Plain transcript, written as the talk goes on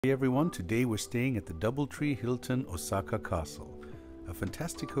Hey everyone, today we're staying at the Doubletree Hilton Osaka Castle, a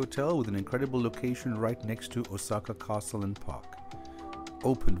fantastic hotel with an incredible location right next to Osaka Castle and Park.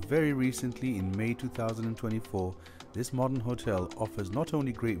 Opened very recently in May 2024, this modern hotel offers not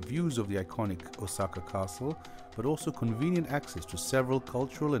only great views of the iconic Osaka Castle, but also convenient access to several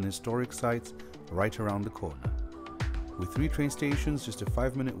cultural and historic sites right around the corner. With 3 train stations just a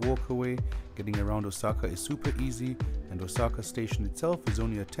 5-minute walk away, getting around Osaka is super easy, and Osaka Station itself is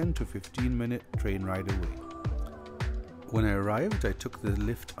only a 10 to 15-minute train ride away. When I arrived, I took the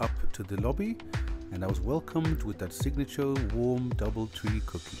lift up to the lobby and I was welcomed with that signature warm Doubletree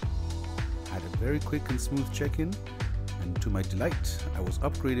cookie. I had a very quick and smooth check-in, and to my delight, I was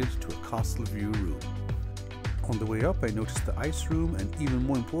upgraded to a castle view room. On the way up, I noticed the ice room, and even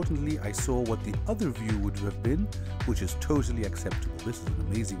more importantly, I saw what the other view would have been, which is totally acceptable. This is an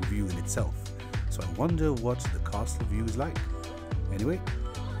amazing view in itself, so I wonder what the castle view is like. Anyway,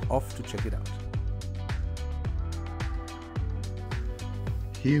 off to check it out.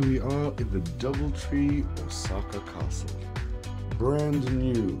 Here we are in the Doubletree Osaka Castle. Brand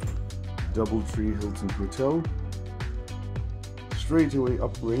new Doubletree Hilton Hotel. Straight away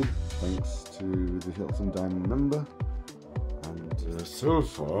upgrade thanks to the Hilton Diamond member. And so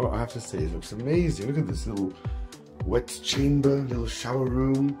far, I have to say, it looks amazing. Look at this little wet chamber, little shower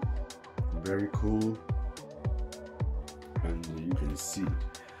room. Very cool. And you can see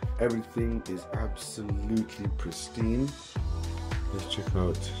everything is absolutely pristine. Let's check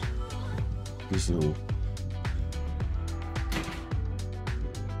out this little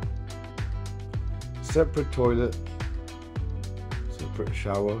separate toilet, separate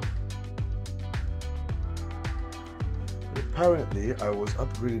shower. But apparently I was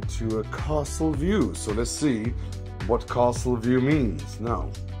upgraded to a castle view, so let's see what castle view means now.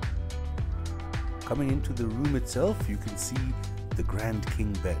 Coming into the room itself, you can see the Grand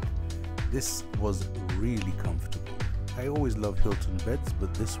King bed. This was really comfortable. I always love Hilton beds,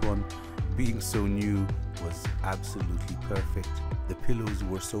 but this one, being so new, was absolutely perfect. The pillows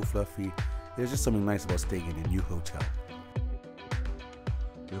were so fluffy. There's just something nice about staying in a new hotel.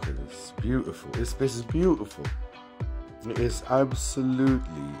 Look at this, beautiful. This place is beautiful. It is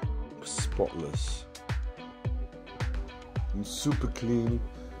absolutely spotless. And super clean,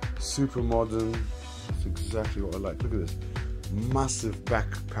 super modern. That's exactly what I like. Look at this massive back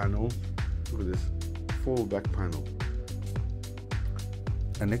panel. Look at this full back panel.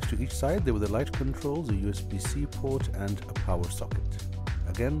 And next to each side there were the light controls, a USB-C port and a power socket.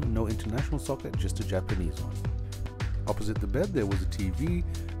 Again, no international socket, just a Japanese one. Opposite the bed there was a TV,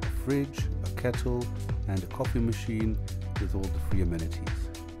 a fridge, a kettle and a coffee machine with all the free amenities.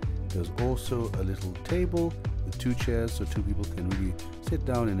 There was also a little table with 2 chairs so 2 people can really sit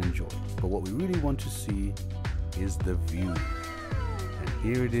down and enjoy. But what we really want to see is the view. And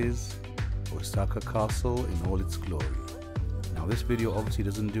here it is, Osaka Castle in all its glory. Now this video obviously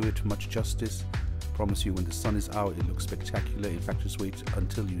doesn't do it much justice. I promise you, when the sun is out it looks spectacular. In fact, just wait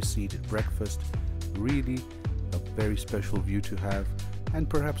until you see it at breakfast. Really a very special view to have, and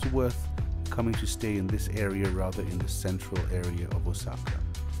perhaps worth coming to stay in this area rather in the central area of Osaka.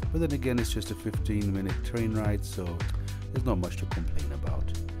 But then again, it's just a 15-minute train ride, so there's not much to complain about.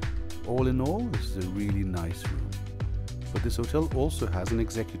 All in all, this is a really nice room. But this hotel also has an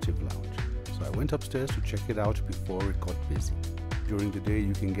executive lounge. So I went upstairs to check it out before it got busy. During the day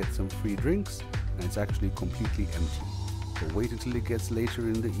you can get some free drinks and it's actually completely empty. But wait until it gets later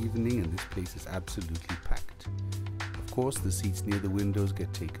in the evening and this place is absolutely packed. Of course, the seats near the windows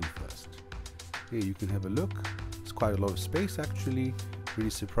get taken first. Here you can have a look. It's quite a lot of space actually. Really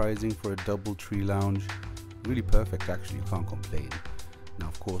surprising for a Doubletree lounge. Really perfect actually, you can't complain. Now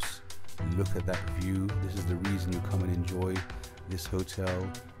of course, look at that view. This is the reason you come and enjoy this hotel,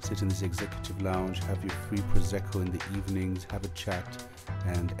 sit in this executive lounge, have your free prosecco in the evenings, have a chat,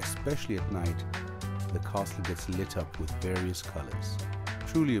 and especially at night, the castle gets lit up with various colors.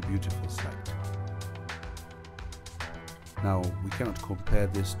 Truly a beautiful sight. Now, we cannot compare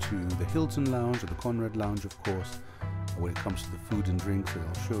this to the Hilton Lounge or the Conrad Lounge, of course, when it comes to the food and drinks that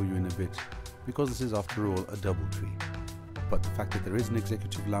I'll show you in a bit, because this is after all a Doubletree. But the fact that there is an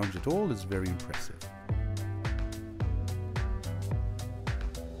executive lounge at all is very impressive.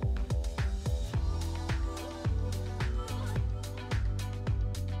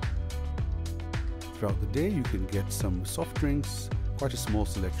 Throughout the day you can get some soft drinks, quite a small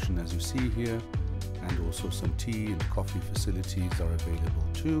selection as you see here, and also some tea and coffee facilities are available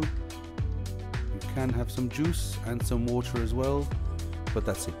too. You can have some juice and some water as well, but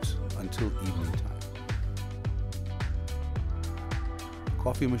that's it until evening time.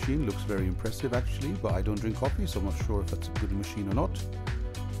 Coffee machine looks very impressive actually, but I don't drink coffee, so I'm not sure if that's a good machine or not.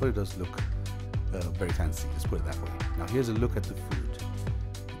 but it does look very fancy, let's put it that way. Now here's a look at the food.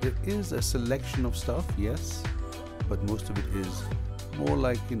 There is a selection of stuff, yes, but most of it is more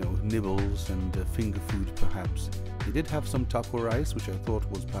like, you know, nibbles and finger food perhaps. They did have some taco rice, which I thought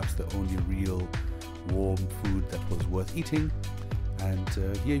was perhaps the only real warm food that was worth eating. And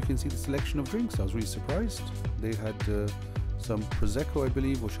here you can see the selection of drinks. I was really surprised. They had some Prosecco, I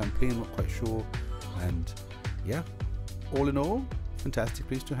believe, or champagne, not quite sure. And yeah, all in all, fantastic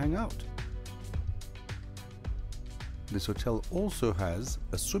place to hang out. This hotel also has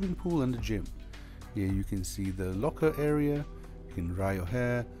a swimming pool and a gym. Here you can see the locker area. You can dry your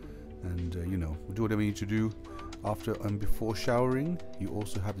hair and you know, do whatever you need to do after and before showering. You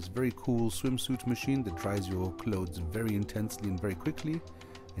also have this very cool swimsuit machine that dries your clothes very intensely and very quickly.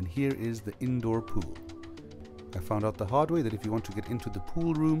 And here is the indoor pool. I found out the hard way that if you want to get into the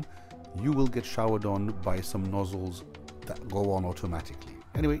pool room, you will get showered on by some nozzles that go on automatically.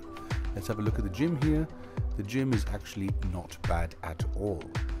 Anyway, let's have a look at the gym here. The gym is actually not bad at all.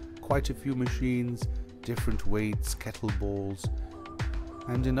 Quite a few machines, different weights, kettlebells,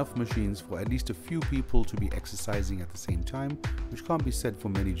 and enough machines for at least a few people to be exercising at the same time, which can't be said for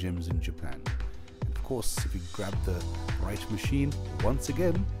many gyms in Japan. And of course, if you grab the right machine, once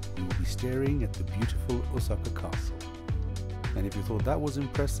again, you will be staring at the beautiful Osaka Castle. And if you thought that was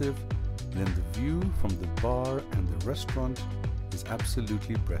impressive, then the view from the bar and the restaurant is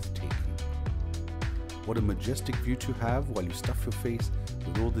absolutely breathtaking. What a majestic view to have while you stuff your face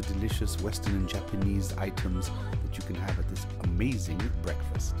with all the delicious Western and Japanese items that you can have at this amazing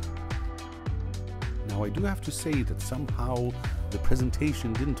breakfast. Now I do have to say that somehow the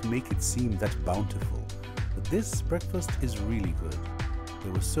presentation didn't make it seem that bountiful, but this breakfast is really good.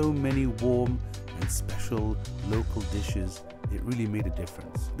 There were so many warm and special local dishes, it really made a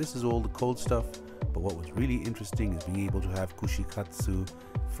difference. This is all the cold stuff, but what was really interesting is being able to have kushikatsu,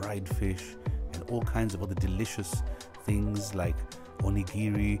 fried fish, and all kinds of other delicious things like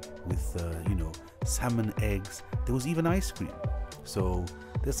onigiri with, you know, salmon eggs. There was even ice cream. So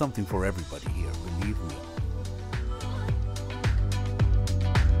there's something for everybody here, believe me.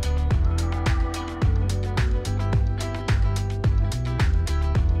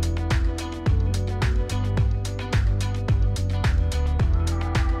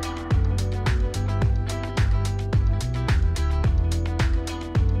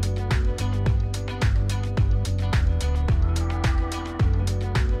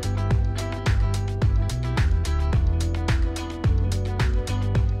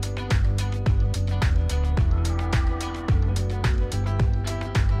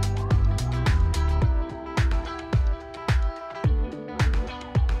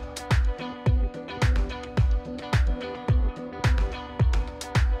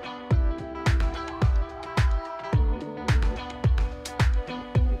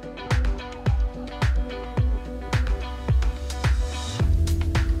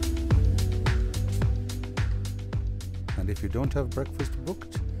 And if you don't have breakfast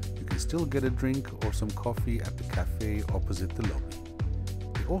booked, you can still get a drink or some coffee at the cafe opposite the lobby.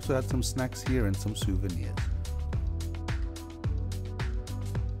 We also had some snacks here and some souvenirs.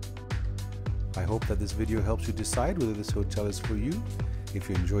 I hope that this video helps you decide whether this hotel is for you. If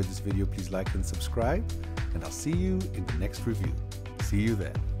you enjoyed this video, please like and subscribe, and I'll see you in the next review. See you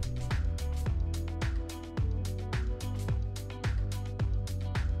there.